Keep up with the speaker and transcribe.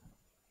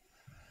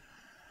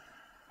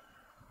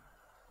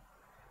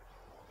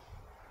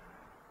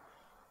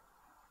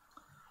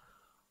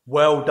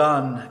Well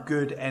done,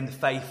 good and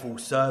faithful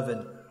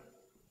servant.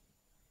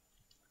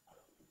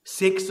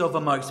 6 of the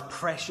most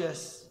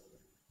precious,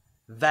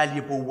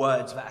 valuable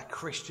words that a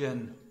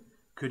Christian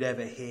could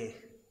ever hear.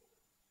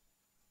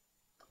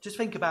 Just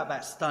think about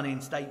that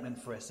stunning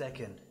statement for a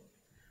second.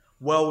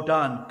 Well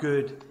done,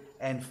 good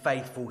and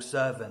faithful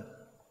servant.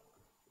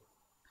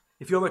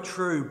 If you're a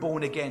true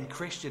born-again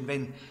Christian,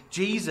 then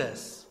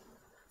Jesus,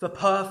 the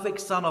perfect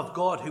Son of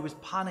God who was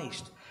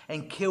punished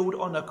and killed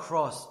on a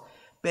cross,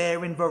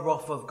 bearing the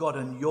wrath of God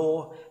on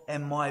your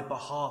and my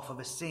behalf for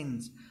the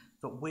sins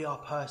that we are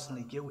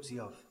personally guilty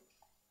of.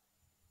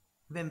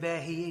 Then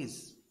there he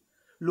is,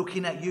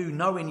 looking at you,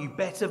 knowing you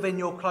better than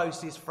your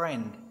closest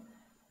friend,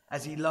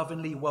 as he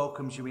lovingly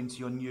welcomes you into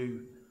your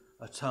new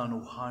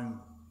eternal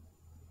home.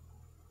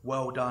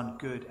 Well done,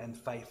 good and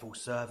faithful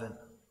servant.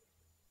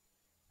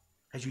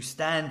 As you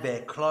stand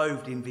there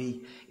clothed in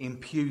the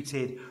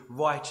imputed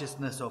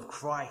righteousness of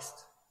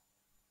Christ,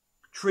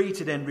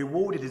 treated and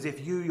rewarded as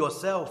if you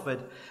yourself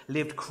had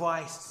lived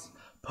Christ's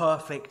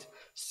perfect,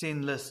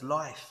 sinless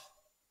life.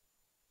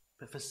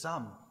 But for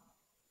some,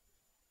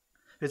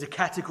 there's a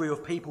category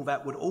of people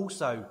that would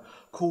also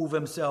call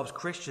themselves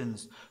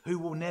Christians who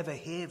will never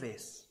hear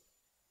this.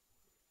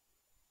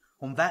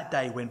 On that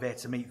day when they're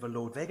to meet the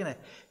Lord, they're going to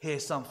hear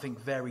something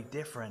very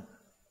different.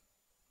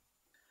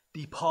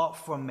 Depart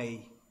from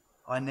me,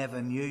 I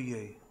never knew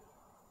you.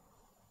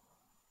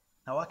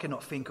 Now, I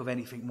cannot think of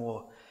anything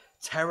more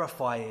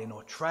terrifying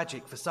or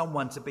tragic for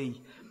someone to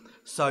be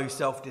so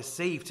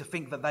self-deceived, to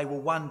think that they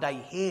will one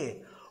day hear,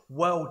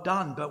 well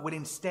done, but will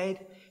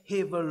instead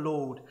hear the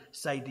Lord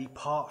say,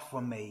 depart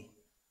from me,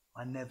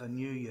 I never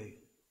knew you.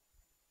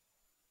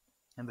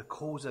 And the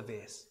cause of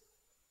this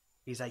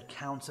is a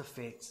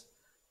counterfeit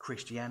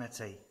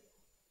Christianity.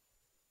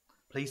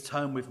 Please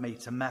turn with me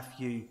to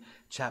Matthew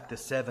chapter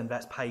 7,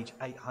 that's page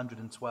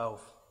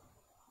 812.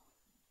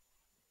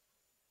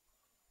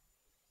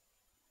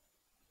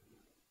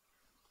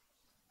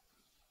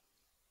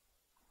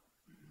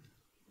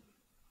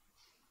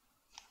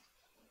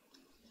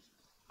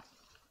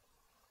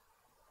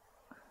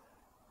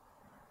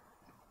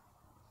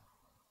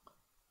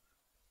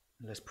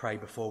 Let's pray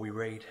before we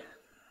read.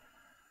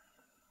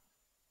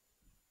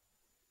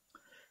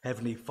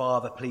 Heavenly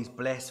Father, please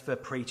bless the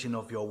preaching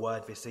of your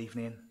word this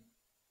evening.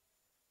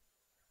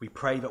 We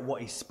pray that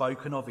what is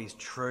spoken of is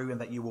true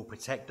and that you will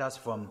protect us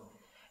from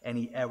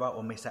any error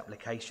or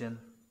misapplication.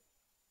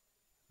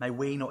 May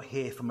we not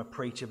hear from a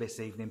preacher this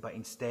evening, but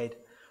instead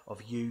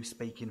of you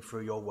speaking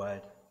through your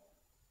word.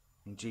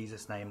 In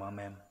Jesus' name,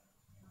 amen.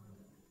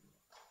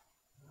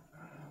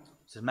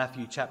 So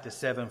Matthew chapter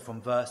 7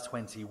 from verse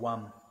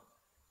 21.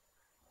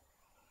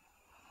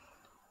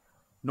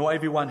 Not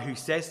everyone who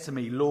says to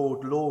me,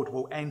 Lord, Lord,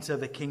 will enter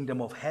the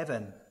kingdom of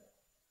heaven,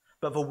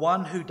 but the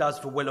one who does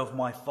the will of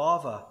my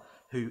Father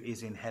who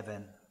is in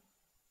heaven.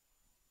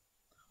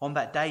 On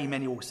that day,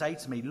 many will say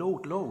to me,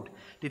 Lord, Lord,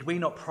 did we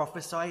not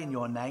prophesy in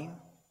your name,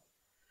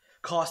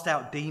 cast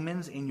out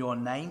demons in your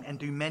name, and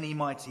do many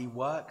mighty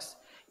works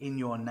in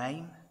your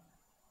name?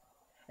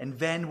 And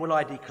then will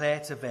I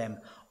declare to them,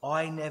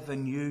 I never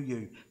knew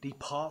you.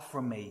 Depart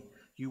from me,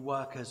 you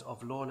workers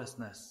of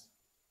lawlessness.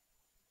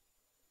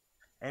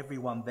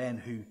 Everyone then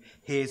who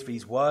hears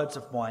these words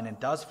of mine and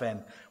does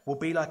them will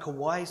be like a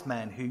wise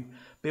man who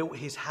built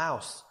his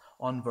house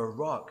on the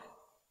rock.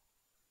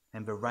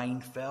 And the rain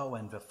fell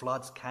and the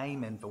floods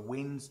came and the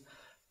winds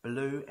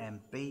blew and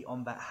beat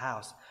on that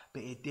house.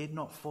 But it did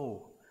not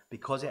fall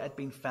because it had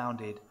been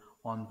founded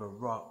on the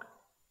rock.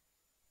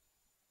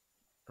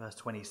 Verse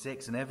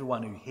 26, and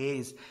everyone who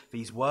hears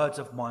these words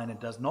of mine and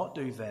does not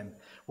do them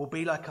will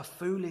be like a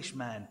foolish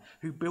man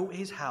who built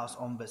his house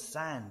on the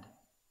sand.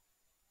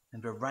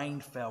 And the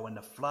rain fell and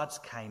the floods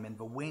came and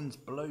the winds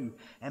blew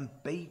and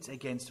beat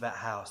against that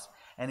house.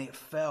 And it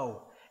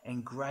fell,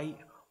 and great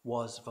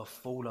was the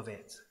fall of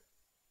it.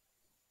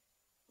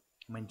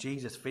 When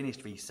Jesus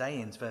finished these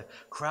sayings, the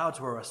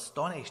crowds were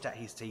astonished at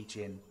his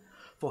teaching,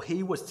 for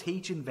he was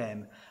teaching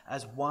them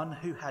as one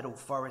who had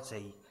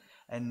authority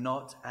and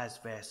not as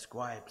their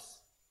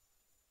scribes.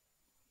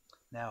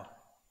 Now,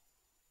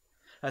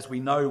 as we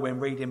know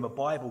when reading the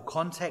Bible,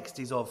 context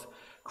is of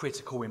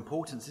critical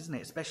importance, isn't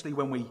it? Especially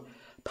when we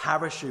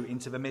parachute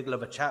into the middle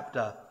of a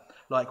chapter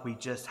like we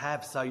just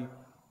have. So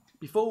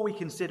before we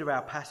consider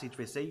our passage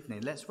this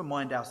evening, let's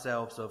remind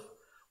ourselves of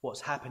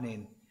what's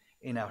happening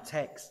in our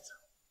text.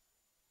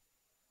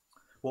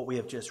 What we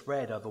have just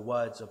read are the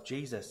words of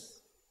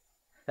Jesus.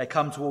 They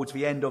come towards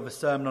the end of the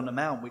Sermon on the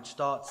Mount, which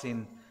starts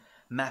in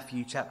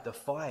Matthew chapter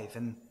 5.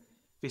 And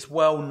this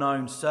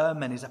well-known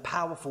sermon is a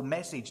powerful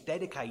message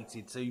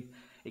dedicated to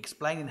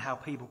explaining how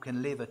people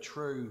can live a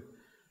true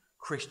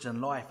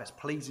Christian life that's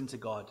pleasing to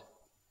God,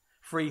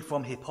 free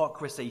from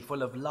hypocrisy,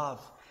 full of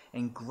love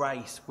and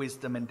grace,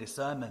 wisdom and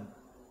discernment.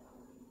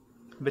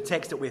 The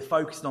text that we're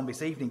focusing on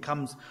this evening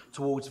comes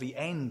towards the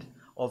end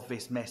of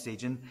this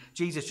message, and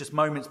Jesus just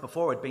moments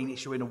before had been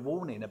issuing a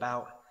warning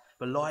about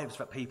the lives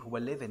that people were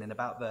living and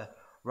about the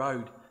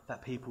road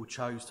that people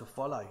chose to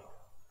follow.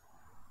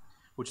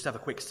 We'll just have a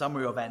quick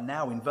summary of that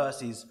now. In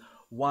verses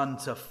 1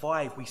 to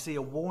 5, we see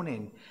a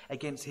warning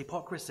against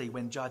hypocrisy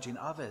when judging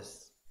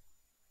others.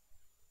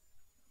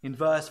 In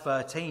verse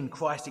 13,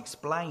 Christ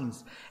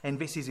explains, and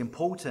this is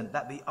important,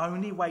 that the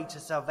only way to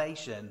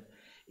salvation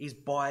is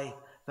by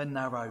the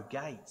narrow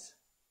gate.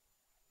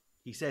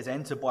 He says,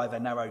 enter by the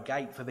narrow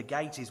gate, for the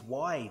gate is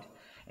wide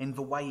and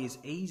the way is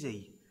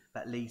easy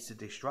that leads to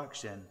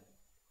destruction,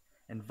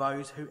 and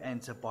those who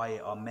enter by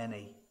it are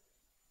many.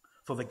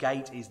 For the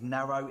gate is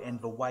narrow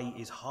and the way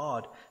is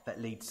hard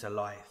that leads to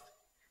life,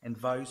 and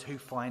those who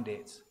find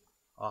it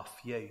are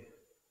few.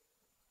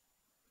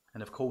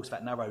 And of course,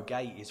 that narrow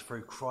gate is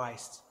through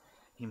Christ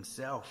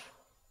himself.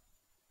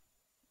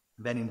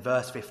 Then in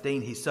verse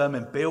 15, his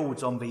sermon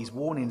builds on these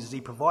warnings as he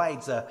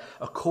provides a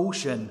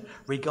caution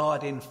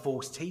regarding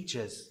false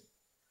teachers.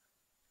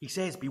 He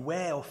says,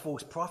 beware of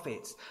false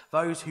prophets,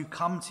 those who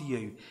come to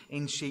you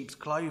in sheep's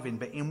clothing,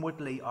 but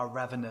inwardly are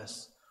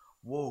ravenous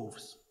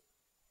wolves.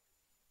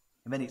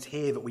 And then it's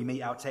here that we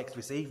meet our text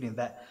this evening,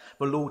 that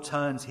the Lord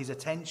turns his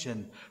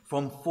attention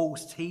from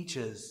false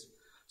teachers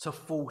to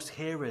false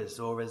hearers,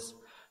 or as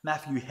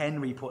Matthew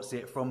Henry puts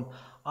it, from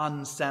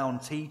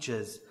unsound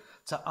teachers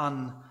to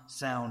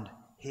unsound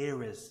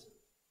hearers.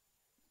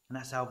 And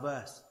that's our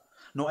verse.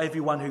 Not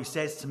everyone who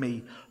says to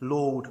me,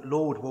 Lord,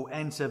 Lord, will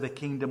enter the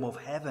kingdom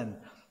of heaven,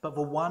 but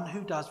the one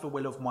who does the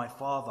will of my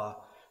Father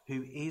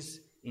who is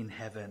in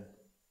heaven.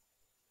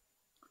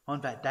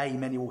 On that day,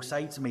 many will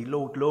say to me,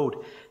 Lord, Lord,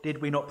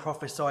 did we not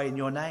prophesy in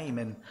your name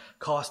and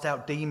cast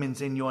out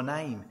demons in your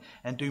name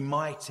and do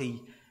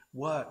mighty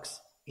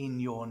works in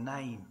your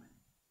name?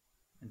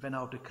 And then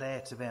I'll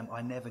declare to them,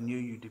 I never knew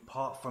you.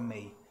 Depart from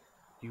me,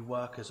 you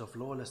workers of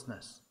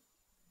lawlessness.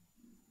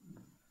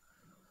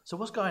 So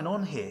what's going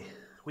on here?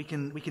 We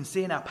can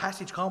see in our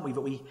passage, can't we,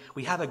 that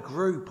we have a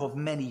group of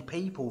many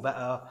people that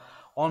are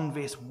on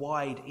this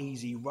wide,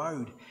 easy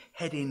road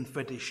heading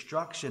for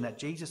destruction that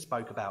Jesus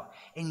spoke about.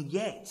 And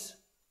yet,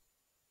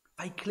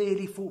 they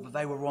clearly thought that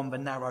they were on the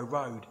narrow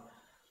road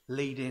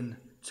leading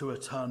to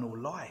eternal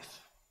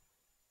life.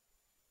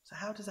 So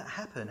how does that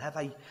happen? Have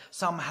they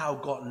somehow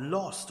got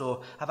lost,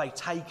 or have they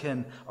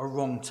taken a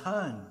wrong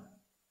turn?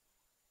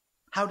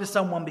 How does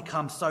someone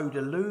become so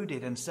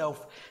deluded and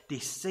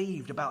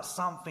self-deceived about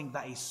something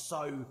that is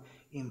so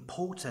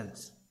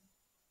important?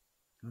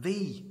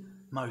 The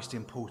most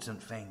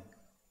important thing.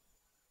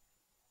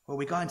 Well,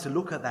 we're going to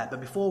look at that,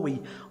 but before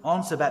we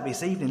answer that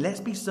this evening,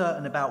 let's be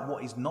certain about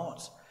what is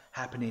not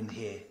happening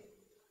here.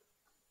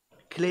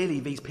 Clearly,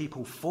 these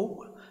people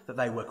thought that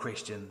they were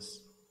Christians.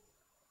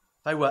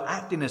 They were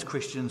acting as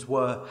Christians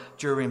were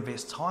during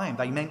this time.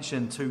 They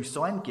mentioned 2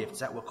 sign gifts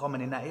that were common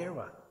in that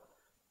era.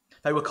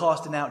 They were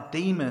casting out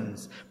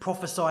demons,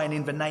 prophesying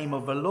in the name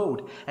of the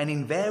Lord, and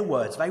in their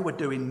words, they were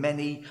doing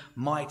many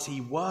mighty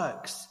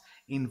works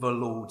in the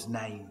Lord's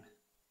name.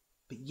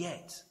 But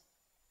yet,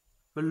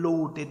 the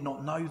Lord did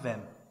not know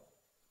them.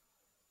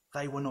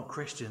 They were not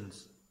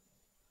Christians.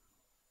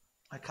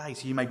 Okay,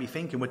 so you may be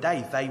thinking, well,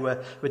 Dave, they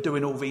were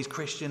doing all these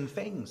Christian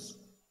things.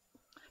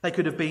 They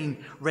could have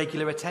been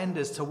regular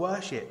attenders to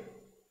worship.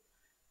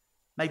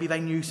 Maybe they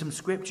knew some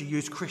scripture,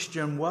 used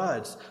Christian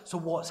words. So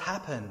what's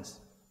happened?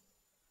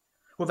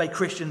 Were they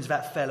Christians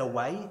that fell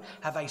away?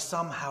 Have they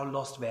somehow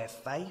lost their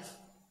faith?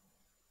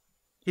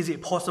 Is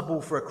it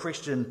possible for a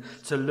Christian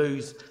to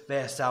lose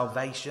their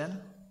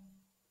salvation?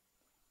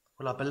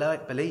 Well, I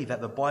believe that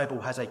the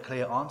Bible has a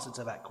clear answer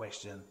to that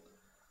question.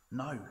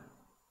 No.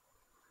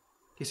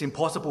 It's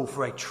impossible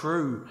for a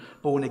true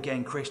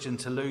born-again Christian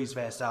to lose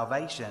their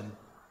salvation.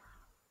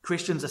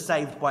 Christians are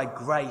saved by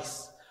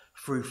grace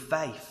through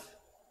faith.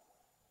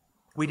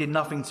 We did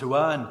nothing to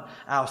earn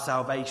our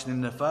salvation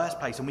in the first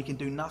place, and we can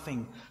do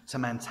nothing to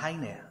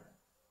maintain it.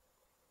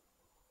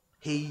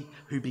 He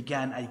who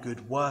began a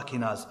good work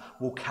in us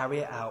will carry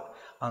it out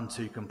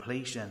unto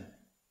completion.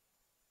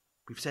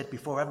 We've said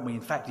before, haven't we?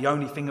 In fact, the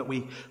only thing that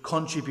we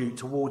contribute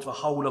towards the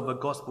whole of the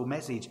gospel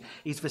message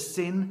is the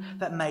sin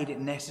that made it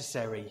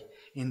necessary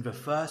in the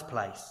first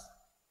place.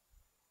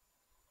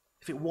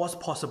 If it was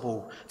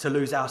possible to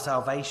lose our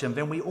salvation,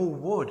 then we all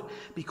would,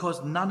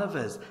 because none of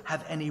us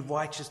have any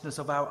righteousness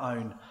of our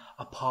own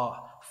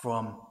apart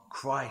from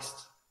Christ.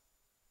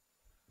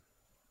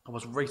 I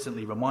was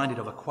recently reminded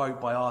of a quote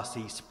by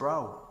R.C.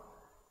 Sproul.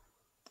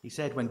 He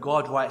said, when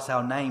God writes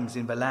our names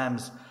in the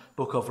Lamb's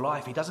book of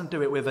life, he doesn't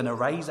do it with an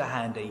eraser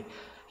handy.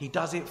 He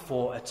does it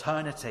for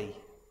eternity.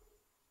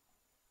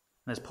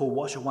 And as Paul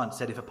Washer once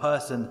said, if a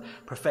person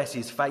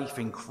professes faith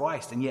in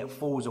Christ and yet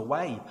falls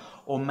away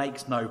or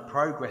makes no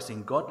progress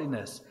in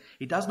godliness,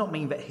 it does not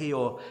mean that he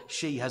or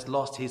she has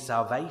lost his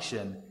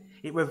salvation.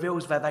 It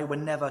reveals that they were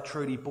never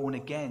truly born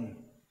again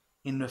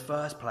in the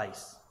first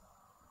place.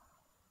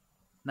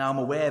 Now, I'm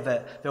aware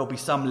that there will be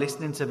some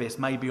listening to this,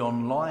 maybe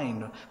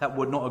online, that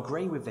would not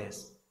agree with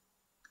this.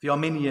 The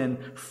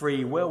Arminian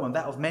free will and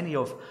that of many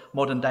of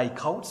modern-day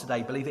cults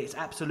today believe that it's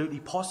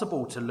absolutely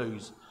possible to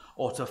lose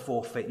or to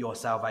forfeit your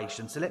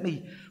salvation. So let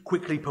me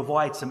quickly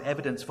provide some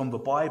evidence from the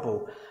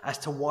Bible as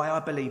to why I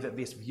believe that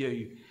this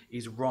view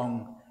is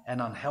wrong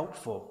and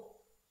unhelpful.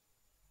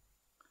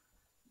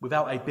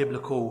 without a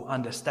biblical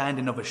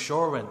understanding of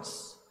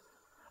assurance,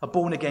 a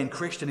born-again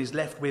Christian is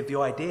left with the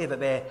idea that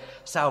their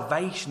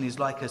salvation is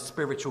like a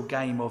spiritual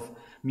game of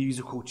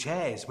musical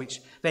chairs, which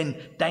then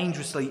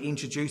dangerously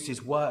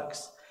introduces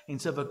works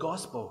into the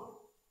gospel.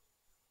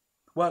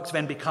 Works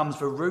then becomes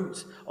the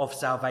root of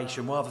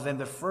salvation rather than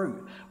the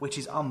fruit, which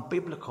is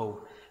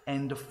unbiblical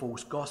and a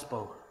false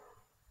gospel.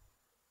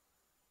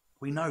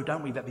 We know,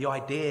 don't we, that the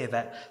idea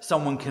that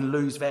someone can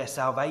lose their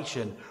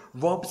salvation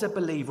robs a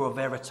believer of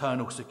their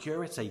eternal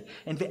security,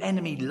 and the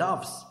enemy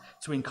loves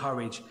to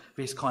encourage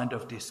this kind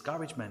of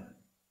discouragement.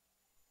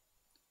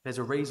 There's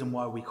a reason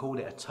why we call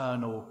it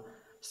eternal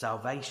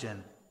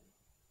salvation.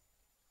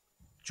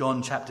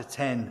 John chapter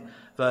 10,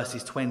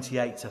 verses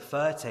 28 to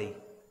 30.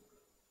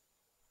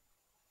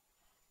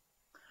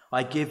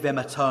 I give them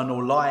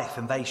eternal life,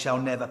 and they shall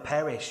never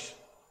perish.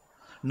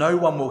 No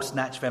one will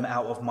snatch them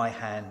out of my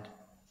hand.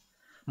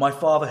 My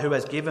Father who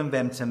has given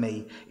them to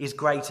me is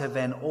greater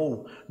than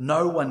all.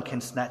 No one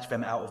can snatch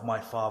them out of my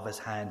Father's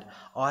hand.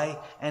 I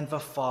and the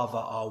Father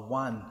are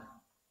one.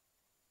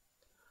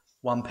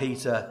 1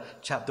 Peter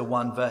chapter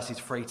 1 verses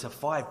 3 to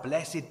 5.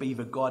 Blessed be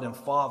the God and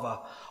Father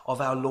of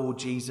our Lord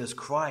Jesus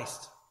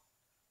Christ.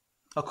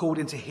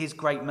 According to his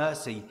great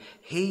mercy,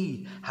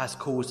 he has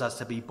caused us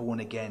to be born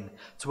again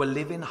to a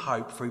living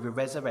hope through the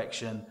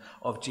resurrection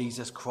of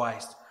Jesus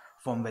Christ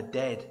from the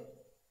dead,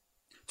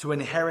 to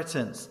an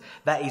inheritance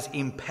that is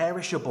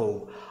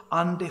imperishable,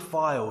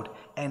 undefiled,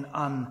 and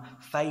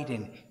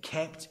unfading,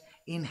 kept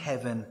in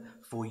heaven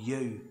for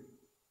you,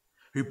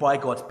 who by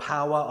God's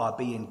power are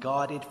being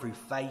guarded through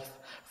faith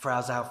for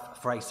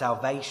a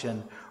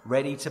salvation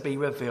ready to be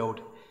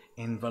revealed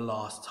in the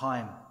last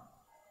time.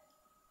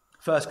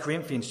 1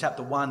 Corinthians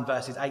chapter 1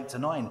 verses 8 to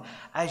 9.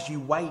 As you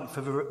wait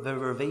for the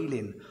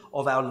revealing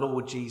of our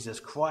Lord Jesus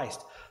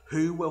Christ,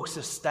 who will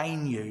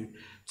sustain you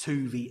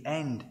to the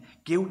end,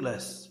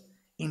 guiltless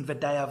in the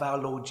day of our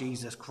Lord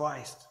Jesus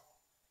Christ.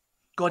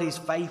 God is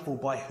faithful,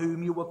 by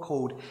whom you were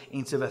called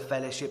into the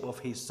fellowship of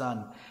his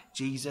Son,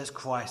 Jesus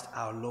Christ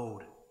our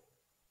Lord.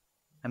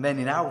 And then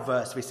in our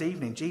verse this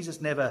evening,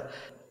 Jesus never,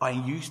 I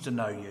used to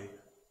know you.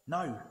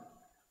 No.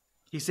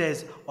 He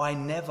says, I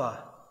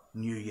never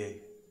knew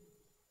you.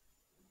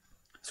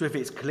 So if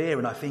it's clear,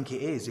 and I think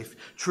it is, if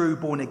true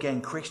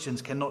born-again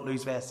Christians cannot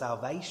lose their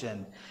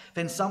salvation,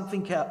 then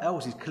something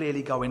else is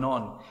clearly going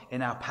on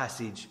in our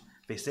passage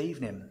this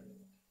evening.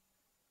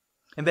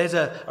 And there's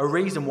a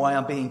reason why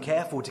I'm being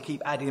careful to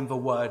keep adding the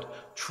word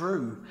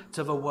true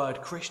to the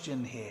word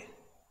Christian here.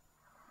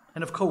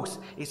 And of course,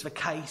 it's the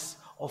case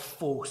of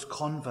false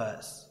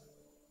converts.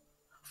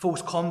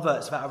 False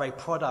converts that are a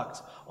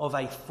product of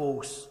a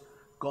false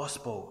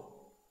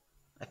gospel,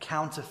 a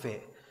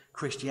counterfeit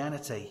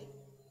Christianity.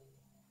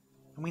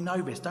 And we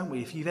know this, don't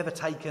we? If you've ever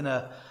taken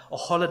a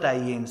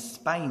holiday in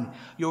Spain,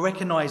 you'll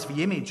recognise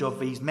the image of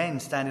these men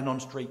standing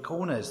on street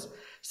corners,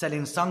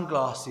 selling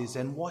sunglasses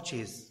and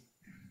watches.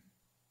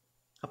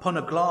 Upon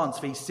a glance,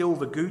 these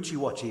silver Gucci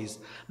watches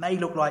may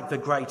look like the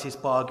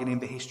greatest bargain in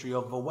the history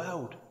of the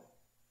world.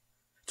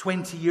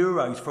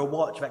 €20 for a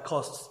watch that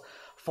costs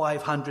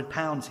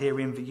 £500 here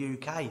in the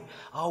UK.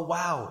 Oh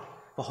wow,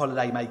 the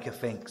holidaymaker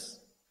thinks.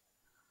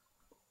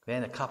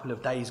 Then a couple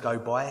of days go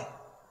by.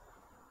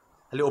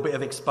 A little bit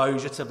of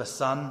exposure to the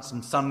sun,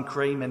 some sun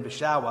cream and the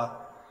shower.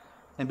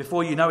 And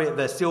before you know it,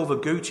 the silver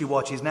Gucci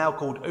watch is now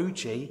called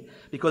Uchi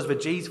because the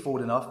G's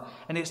fallen off,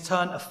 and it's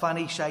turned a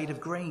funny shade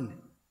of green.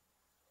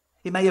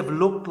 It may have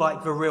looked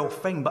like the real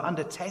thing, but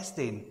under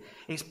testing,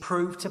 it's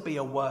proved to be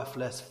a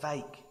worthless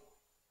fake.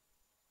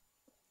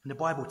 And the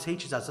Bible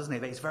teaches us, doesn't it,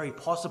 that it's very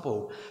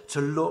possible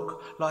to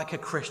look like a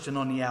Christian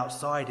on the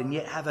outside and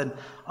yet have an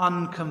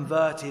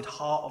unconverted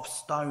heart of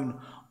stone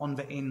on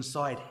the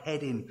inside,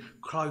 heading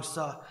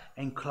closer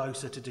and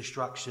closer to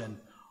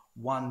destruction,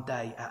 one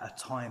day at a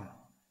time.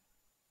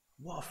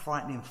 What a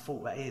frightening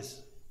thought that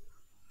is.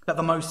 That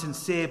the most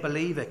sincere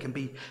believer can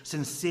be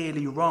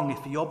sincerely wrong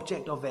if the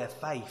object of their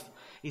faith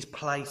is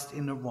placed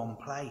in the wrong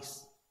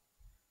place.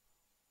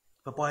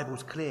 The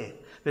Bible's clear.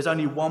 There's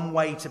only one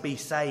way to be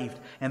saved,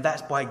 and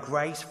that's by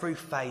grace through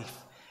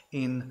faith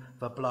in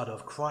the blood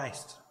of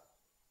Christ.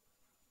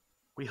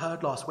 We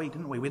heard last week,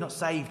 didn't we? We're not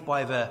saved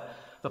by the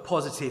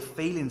positive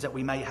feelings that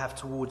we may have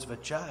towards the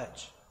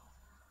church,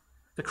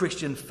 the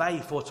Christian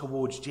faith, or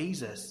towards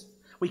Jesus.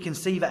 We can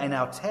see that in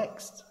our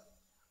text.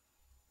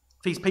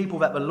 These people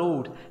that the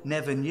Lord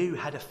never knew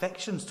had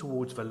affections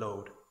towards the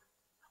Lord,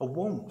 a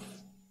warmth,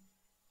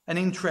 an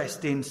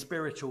interest in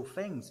spiritual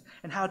things.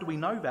 And how do we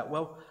know that?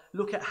 Well,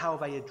 look at how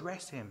they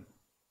address him.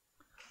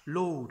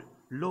 Lord,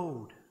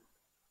 Lord.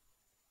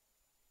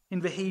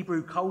 In the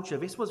Hebrew culture,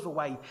 this was the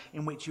way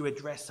in which you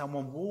address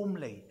someone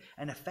warmly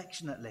and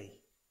affectionately.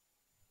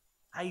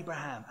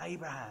 Abraham,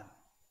 Abraham.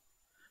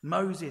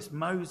 Moses,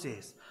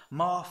 Moses.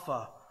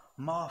 Martha,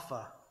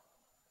 Martha.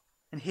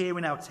 And here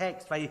in our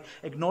text, they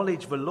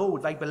acknowledge the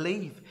Lord. They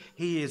believe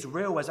he is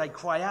real as they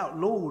cry out,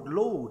 Lord,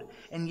 Lord.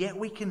 And yet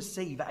we can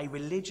see that a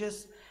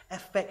religious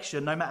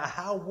affection, no matter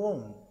how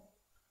warm,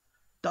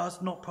 does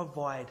not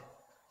provide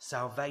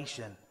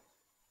salvation.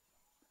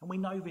 And we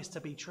know this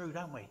to be true,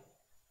 don't we?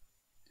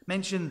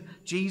 Mention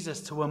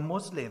Jesus to a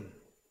Muslim.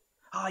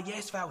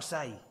 Yes, they'll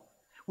say.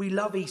 We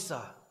love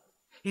Isa.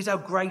 He's our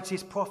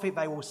greatest prophet,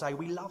 they will say.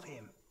 We love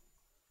him.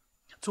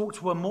 Talk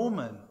to a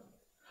Mormon.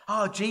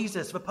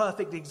 Jesus, the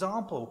perfect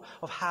example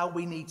of how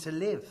we need to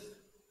live.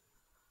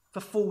 For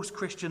false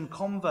Christian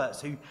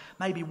converts who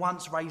maybe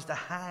once raised a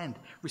hand,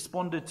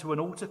 responded to an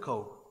altar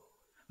call,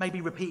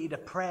 maybe repeated a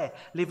prayer,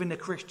 live in a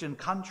Christian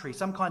country,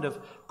 some kind of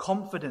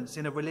confidence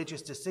in a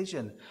religious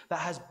decision that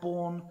has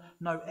borne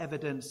no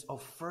evidence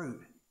of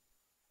fruit.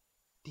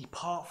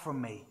 Depart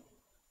from me.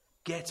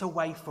 Get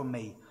away from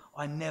me.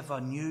 I never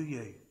knew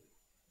you.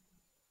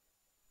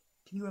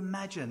 Can you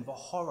imagine the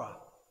horror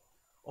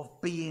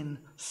of being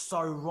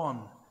so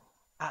wrong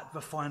at the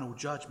final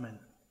judgment?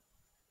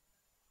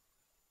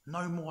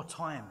 No more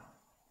time.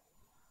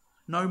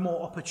 No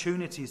more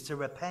opportunities to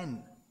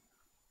repent.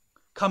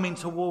 Coming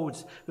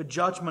towards the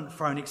judgment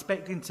throne,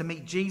 expecting to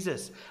meet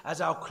Jesus as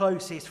our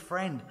closest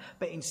friend,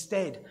 but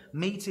instead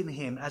meeting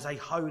him as a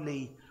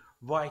holy,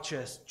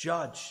 righteous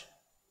judge.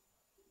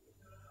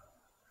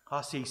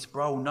 R.C.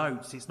 Sproul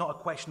notes, it's not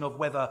a question of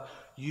whether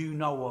you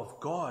know of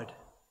God.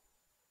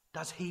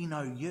 Does he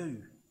know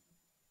you?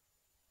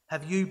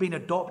 Have you been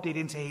adopted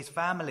into his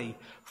family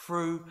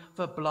through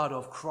the blood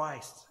of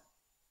Christ?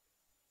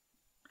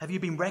 Have you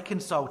been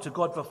reconciled to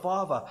God the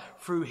Father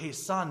through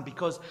his Son?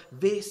 Because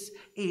this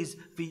is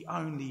the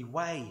only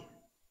way.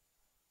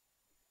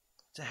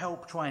 To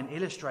help try and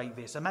illustrate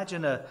this,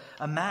 imagine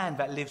a man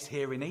that lives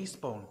here in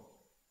Eastbourne.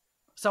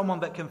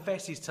 Someone that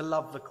confesses to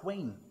love the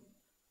Queen.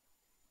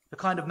 The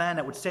kind of man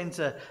that would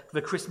centre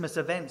the Christmas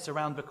events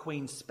around the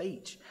Queen's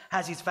speech.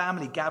 Has his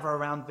family gather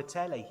around the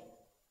telly.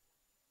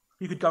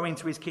 You could go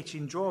into his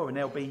kitchen drawer and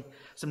there'll be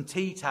some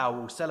tea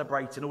towels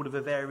celebrating all of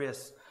the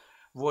various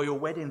royal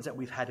weddings that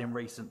we've had in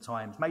recent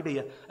times. Maybe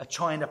a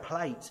china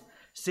plate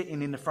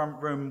sitting in the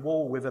front room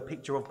wall with a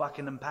picture of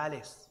Buckingham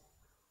Palace.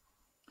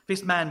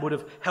 This man would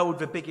have held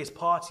the biggest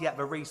party at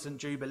the recent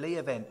Jubilee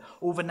event.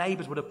 All the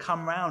neighbours would have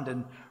come round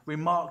and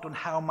remarked on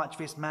how much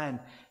this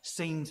man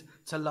seemed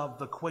to love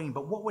the Queen.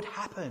 But what would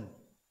happen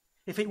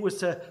if he was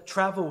to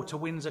travel to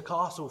Windsor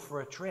Castle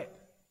for a trip?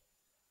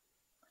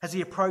 As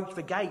he approached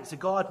the gates, a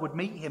guard would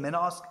meet him and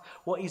ask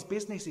what his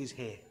business is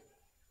here.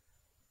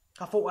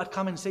 I thought I'd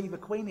come and see the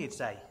Queen, he'd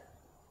say.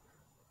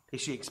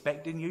 Is she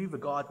expecting you? The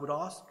guard would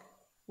ask.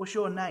 What's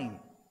your name?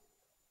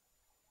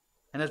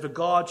 And as the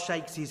guard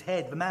shakes his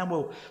head, the man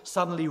will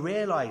suddenly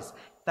realise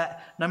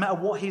that no matter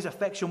what his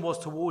affection was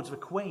towards the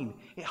Queen,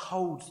 it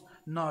holds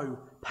no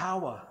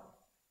power.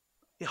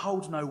 It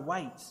holds no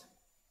weight.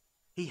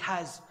 He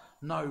has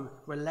no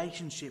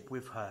relationship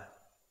with her.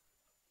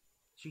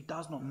 She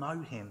does not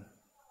know him.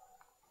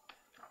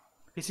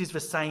 This is the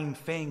same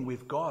thing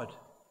with God.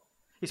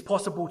 It's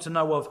possible to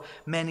know of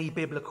many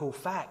biblical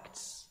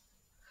facts,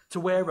 to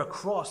wear a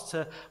cross,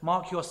 to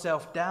mark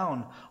yourself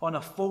down on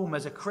a form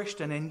as a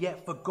Christian, and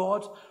yet for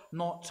God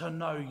not to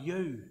know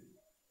you,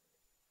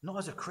 not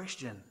as a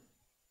Christian.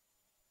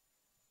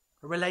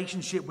 A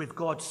relationship with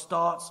God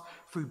starts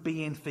through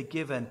being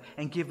forgiven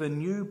and given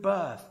new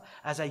birth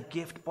as a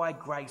gift by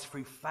grace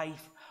through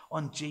faith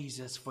on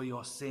Jesus for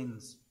your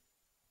sins.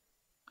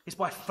 It's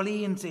by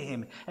fleeing to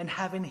him and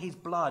having his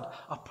blood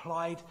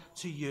applied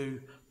to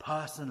you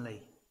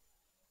personally.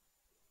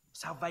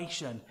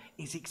 Salvation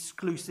is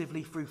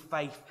exclusively through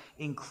faith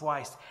in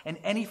Christ, and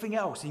anything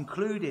else,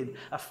 including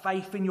a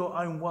faith in your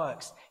own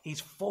works, is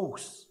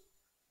false.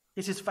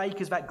 It's as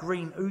fake as that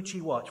green Uchi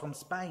watch from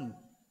Spain.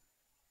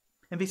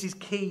 And this is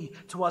key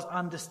to us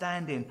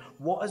understanding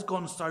what has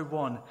gone so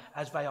wrong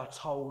as they are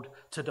told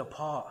to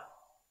depart.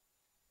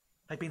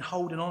 They've been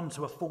holding on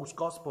to a false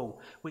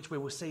gospel, which we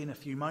will see in a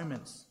few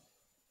moments.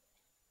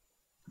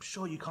 I'm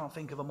sure you can't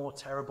think of a more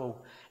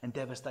terrible and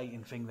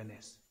devastating thing than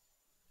this.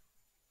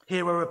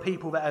 Here are a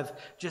people that have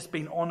just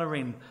been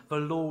honouring the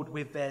Lord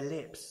with their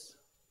lips.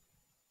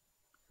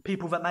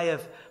 People that may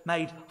have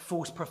made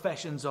false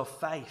professions of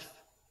faith.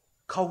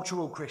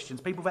 Cultural Christians.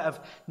 People that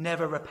have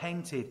never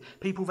repented.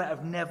 People that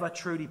have never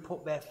truly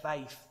put their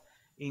faith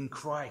in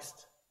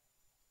Christ.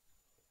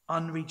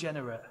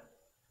 Unregenerate,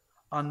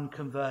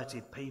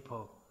 unconverted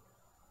people.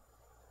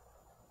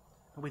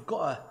 And we've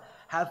got to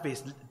have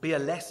this be a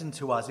lesson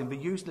to us in the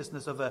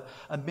uselessness of a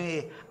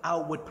mere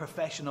outward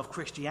profession of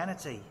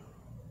Christianity.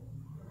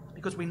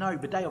 Because we know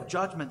the day of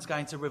judgment is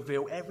going to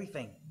reveal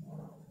everything.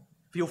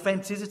 The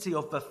authenticity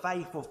of the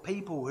faith of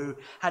people who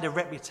had a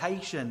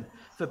reputation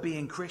for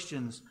being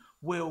Christians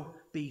will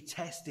be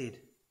tested.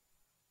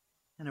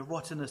 And the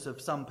rottenness of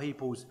some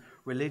people's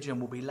religion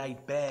will be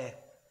laid bare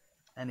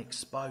and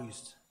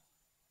exposed.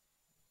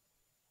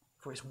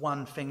 For it's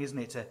one thing, isn't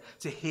it,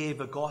 to hear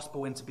the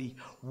gospel and to be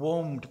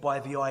warmed by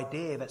the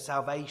idea that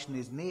salvation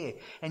is near.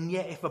 And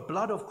yet if the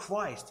blood of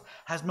Christ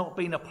has not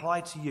been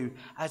applied to you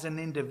as an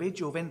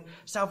individual, then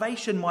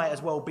salvation might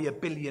as well be 1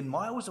 billion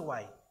miles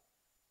away.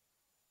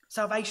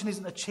 Salvation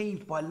isn't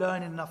achieved by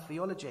learning enough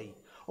theology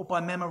or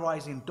by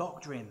memorising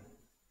doctrine.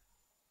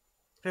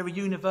 There are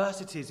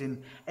universities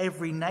in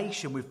every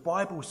nation with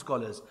Bible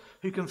scholars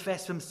who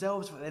confess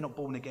themselves that they're not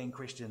born-again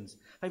Christians.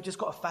 They've just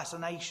got a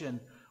fascination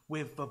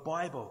with the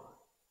Bible.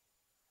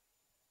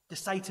 Does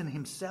Satan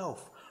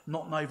himself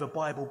not know the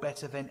Bible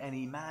better than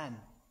any man?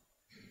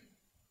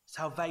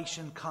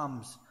 Salvation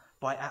comes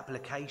by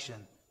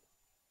application.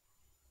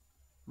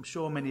 I'm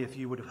sure many of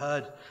you would have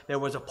heard there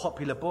was a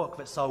popular book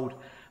that sold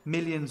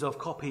millions of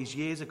copies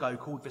years ago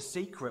called The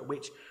Secret,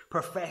 which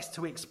professed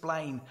to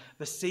explain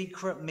the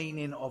secret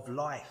meaning of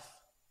life.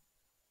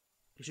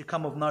 It should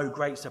come of no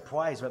great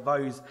surprise that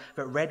those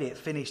that read it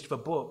finished the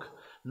book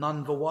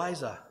none the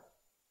wiser.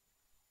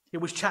 It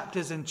was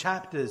chapters and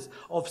chapters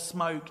of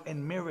smoke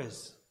and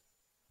mirrors.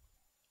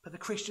 But the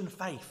Christian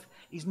faith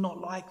is not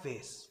like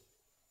this.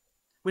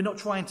 We're not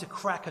trying to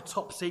crack a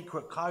top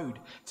secret code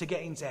to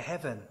get into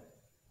heaven.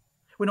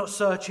 We're not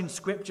searching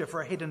Scripture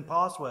for a hidden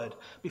password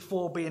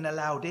before being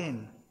allowed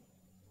in.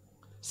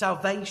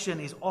 Salvation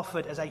is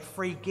offered as a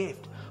free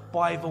gift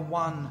by the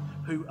one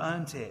who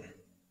earned it.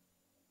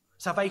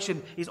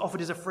 Salvation is offered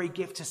as a free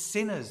gift to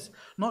sinners,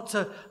 not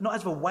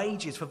as the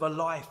wages for the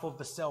life of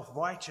the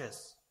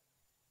self-righteous.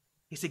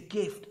 It's a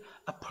gift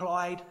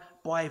applied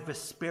by the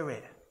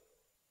Spirit.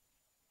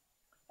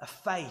 A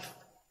faith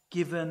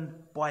given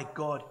by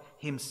God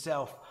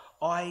himself.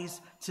 Eyes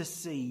to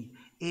see,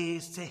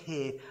 ears to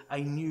hear, a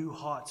new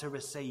heart to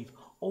receive.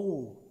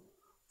 All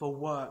the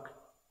work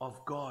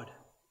of God.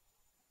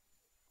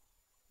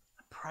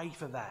 Pray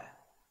for that.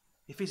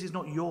 If this is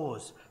not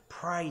yours,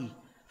 pray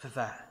for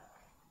that.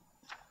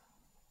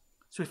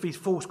 So if these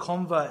false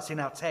converts in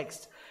our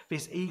text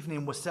this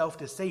evening were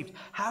self-deceived,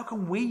 how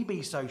can we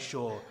be so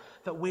sure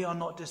that we are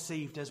not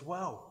deceived as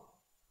well?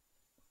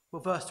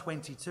 Well, verse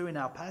 22 in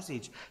our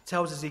passage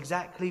tells us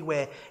exactly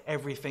where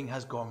everything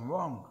has gone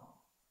wrong.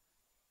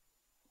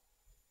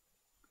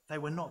 They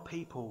were not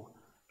people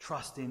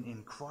trusting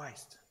in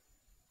Christ.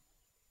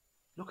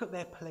 Look at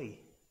their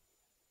plea.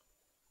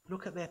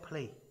 Look at their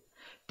plea.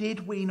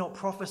 Did we not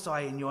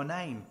prophesy in your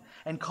name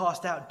and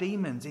cast out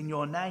demons in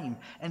your name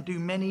and do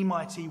many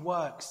mighty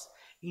works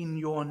in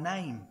your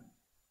name?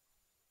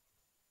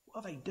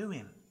 What are they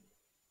doing?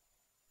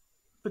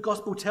 The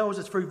gospel tells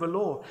us through the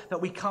law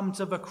that we come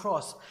to the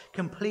cross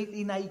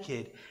completely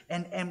naked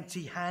and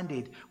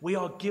empty-handed. We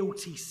are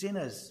guilty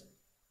sinners.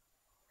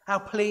 Our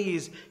plea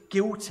is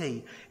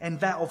guilty and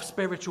that of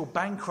spiritual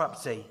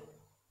bankruptcy.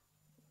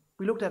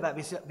 We looked at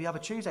that the other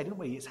Tuesday, didn't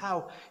we? It's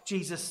how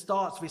Jesus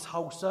starts this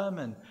whole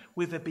sermon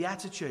with the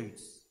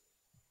Beatitudes.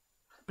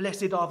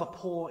 Blessed are the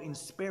poor in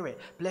spirit.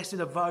 Blessed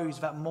are those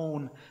that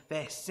mourn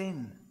their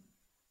sin.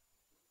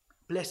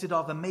 Blessed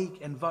are the meek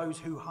and those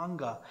who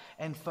hunger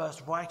and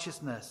thirst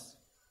righteousness.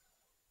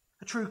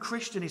 A true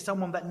Christian is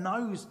someone that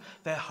knows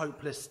their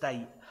hopeless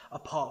state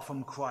apart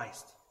from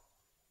Christ.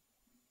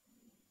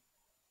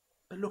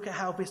 But look at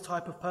how this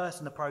type of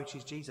person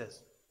approaches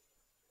Jesus.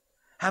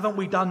 Haven't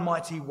we done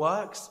mighty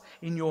works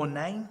in your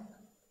name?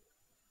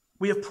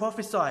 We have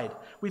prophesied.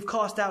 We've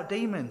cast out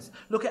demons.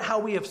 Look at how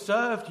we have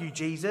served you,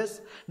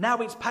 Jesus. Now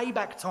it's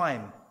payback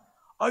time.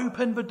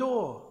 Open the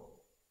door.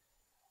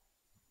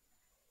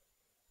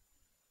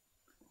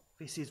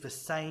 This is the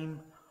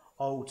same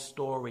old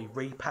story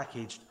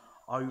repackaged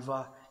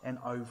over and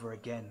over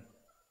again.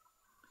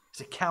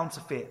 It's a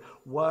counterfeit,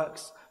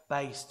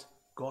 works-based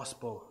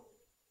gospel.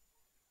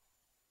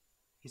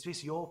 Is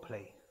this your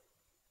plea?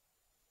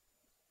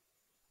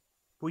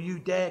 Will you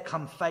dare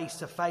come face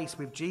to face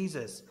with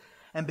Jesus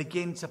and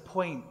begin to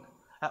point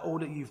at all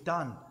that you've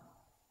done?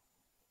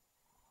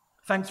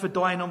 Thanks for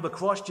dying on the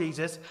cross,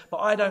 Jesus, but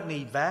I don't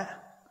need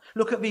that.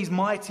 Look at these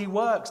mighty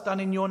works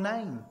done in your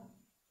name.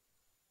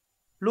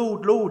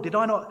 Lord, Lord, did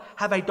I not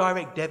have a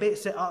direct debit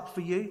set up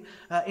for you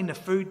in the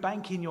food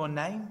bank in your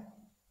name?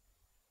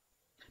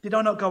 Did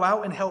I not go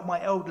out and help my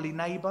elderly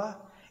neighbour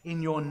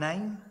in your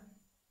name?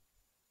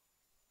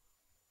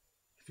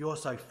 If you're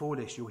so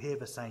foolish, you'll hear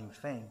the same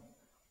thing.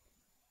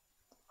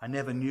 I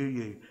never knew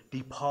you.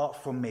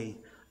 Depart from me,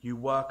 you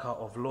worker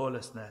of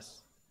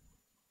lawlessness.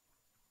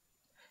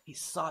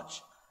 It's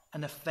such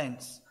an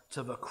offence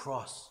to the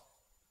cross.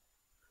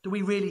 Do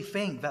we really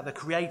think that the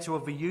creator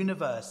of the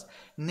universe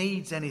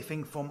needs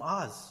anything from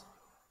us?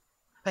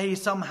 That he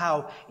is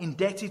somehow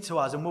indebted to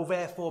us and will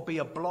therefore be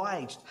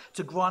obliged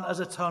to grant us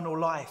eternal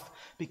life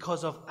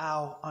because of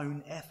our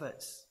own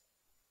efforts?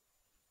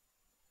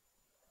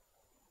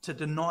 To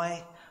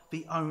deny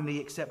the only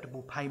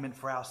acceptable payment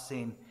for our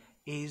sin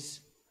is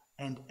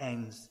and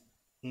ends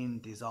in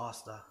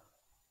disaster.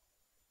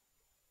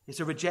 It's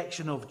a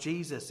rejection of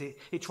Jesus.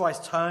 It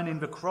tries turning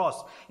the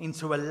cross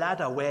into a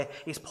ladder where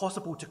it's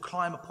possible to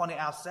climb upon it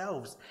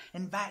ourselves.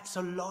 And that's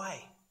a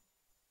lie.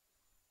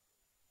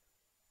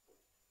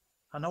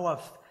 I know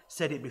I've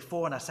said it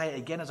before and I say it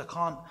again as I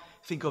can't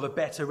think of a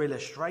better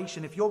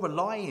illustration. If you're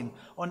relying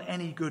on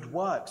any good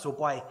works or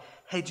by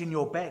hedging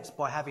your bets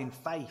by having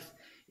faith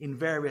in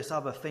various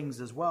other things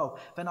as well,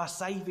 then I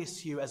say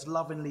this to you as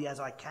lovingly as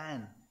I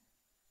can.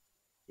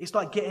 It's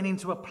like getting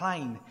into a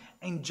plane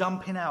and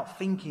jumping out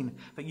thinking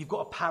that you've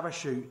got a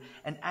parachute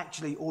and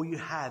actually all you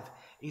have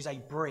is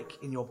a brick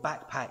in your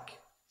backpack.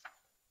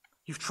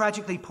 You've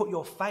tragically put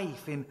your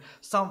faith in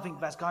something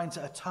that's going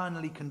to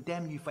eternally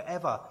condemn you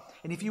forever.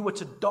 And if you were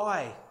to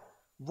die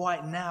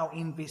right now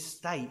in this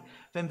state,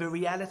 then the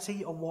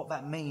reality of what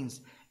that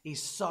means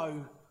is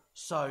so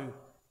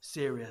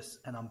serious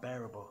and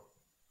unbearable.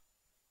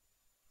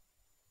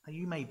 Now,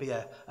 you may be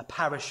a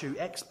parachute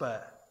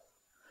expert.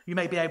 You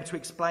may be able to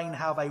explain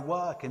how they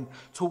work and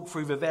talk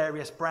through the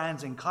various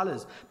brands and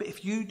colours. But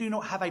if you do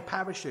not have a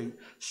parachute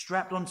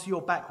strapped onto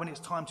your back when it's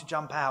time to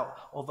jump out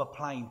of a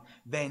plane,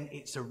 then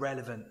it's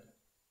irrelevant.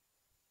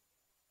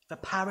 The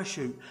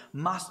parachute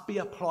must be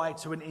applied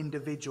to an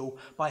individual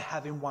by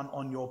having one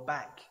on your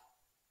back.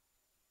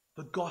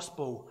 The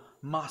gospel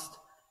must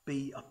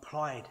be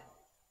applied.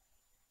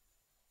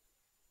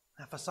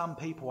 Now, for some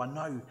people, I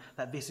know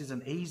that this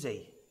isn't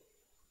easy.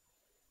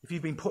 If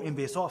you've been putting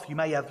this off, you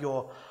may have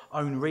your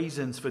own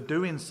reasons for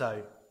doing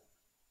so.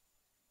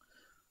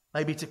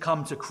 Maybe to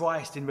come to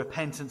Christ in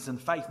repentance and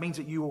faith means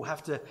that you will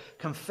have to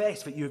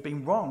confess that you have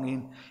been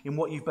wrong in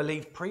what you've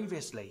believed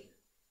previously.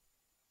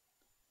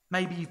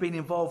 Maybe you've been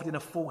involved in a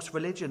false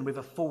religion with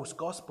a false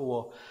gospel,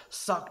 or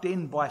sucked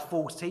in by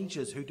false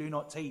teachers who do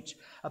not teach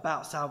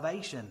about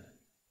salvation.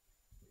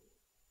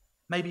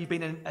 Maybe you've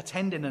been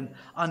attending an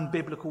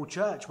unbiblical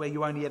church where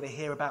you only ever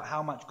hear about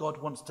how much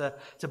God wants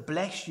to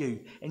bless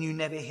you, and you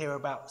never hear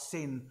about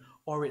sin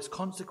or its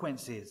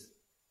consequences.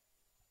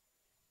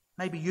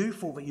 Maybe you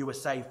thought that you were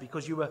saved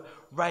because you were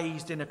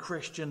raised in a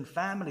Christian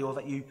family, or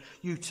that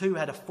you too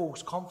had a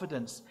false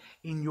confidence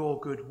in your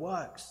good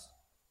works.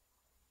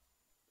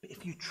 But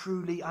if you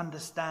truly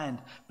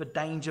understand the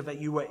danger that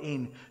you were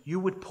in, you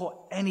would put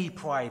any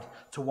pride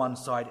to one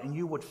side and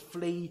you would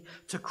flee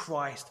to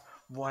Christ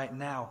right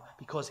now,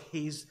 because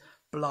his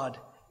blood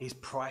is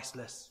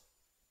priceless.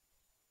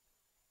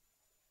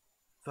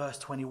 Verse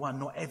 21,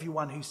 not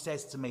everyone who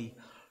says to me,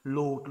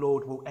 Lord,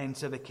 Lord, will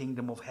enter the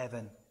kingdom of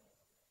heaven,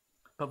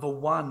 but the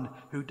one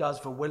who does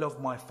the will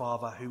of my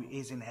Father who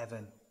is in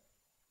heaven.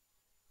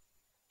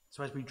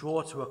 So as we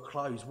draw to a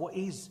close, what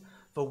is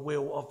the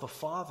will of the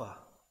Father?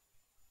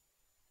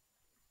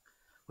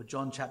 Well,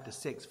 John chapter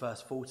 6,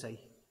 verse 40.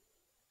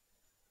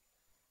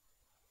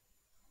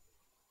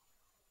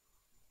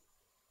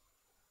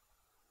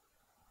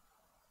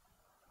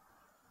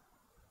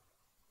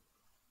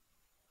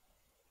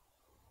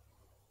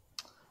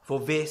 For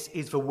this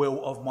is the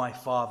will of my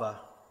Father,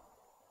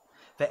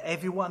 that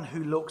everyone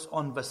who looks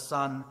on the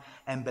Son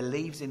and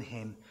believes in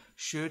him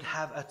should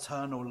have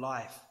eternal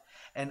life,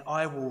 and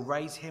I will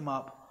raise him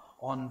up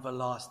on the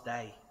last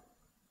day.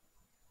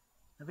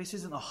 Now, this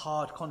isn't a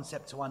hard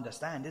concept to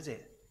understand, is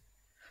it?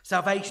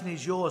 Salvation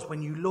is yours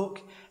when you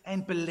look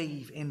and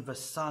believe in the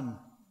Son.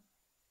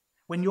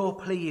 When your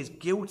plea is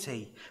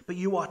guilty, but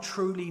you are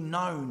truly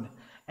known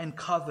and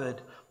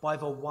covered by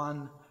the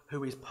one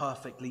who is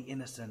perfectly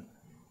innocent.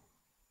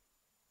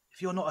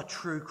 If you're not a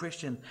true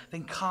Christian,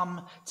 then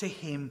come to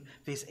him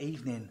this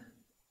evening.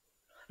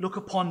 Look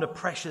upon the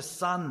precious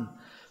Son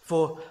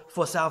for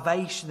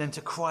salvation, and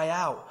to cry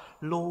out,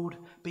 Lord,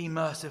 be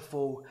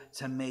merciful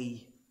to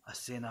me, a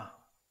sinner.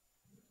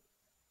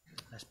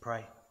 Let's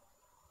pray.